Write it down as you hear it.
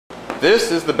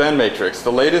This is the bend matrix,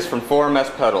 the latest from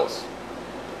 4MS pedals.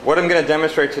 What I'm going to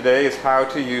demonstrate today is how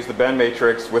to use the bend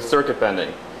matrix with circuit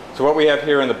bending. So what we have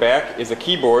here in the back is a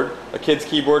keyboard, a kid's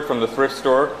keyboard from the thrift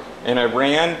store, and I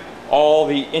ran all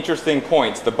the interesting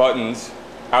points, the buttons,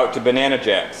 out to banana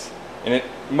jacks. And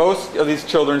most of these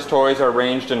children's toys are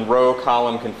arranged in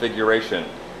row-column configuration.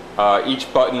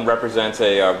 Each button represents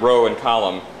a row and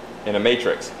column in a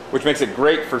matrix, which makes it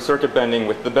great for circuit bending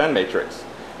with the bend matrix.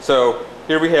 So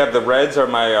here we have the reds are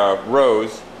my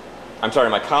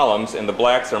my columns, and the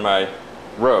blacks are my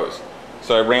rows.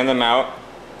 So I ran them out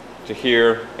to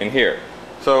here and here.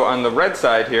 So on the red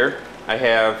side here, I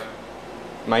have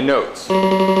my notes.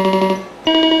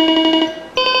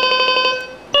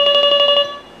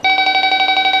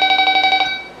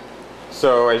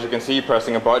 So as you can see,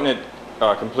 pressing a button, it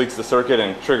completes the circuit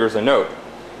and triggers a note.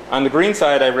 On the green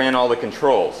side, I ran all the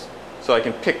controls. So I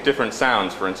can pick different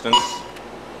sounds, for instance.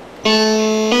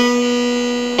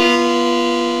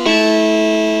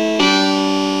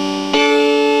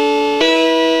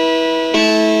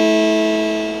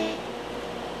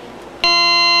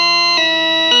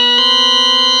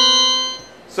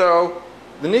 So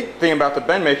the neat thing about the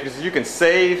bend matrix is you can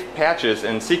save patches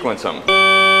and sequence them.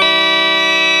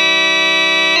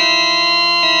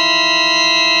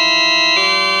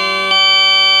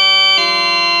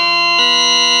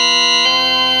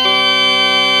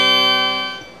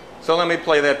 So let me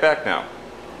play that back now.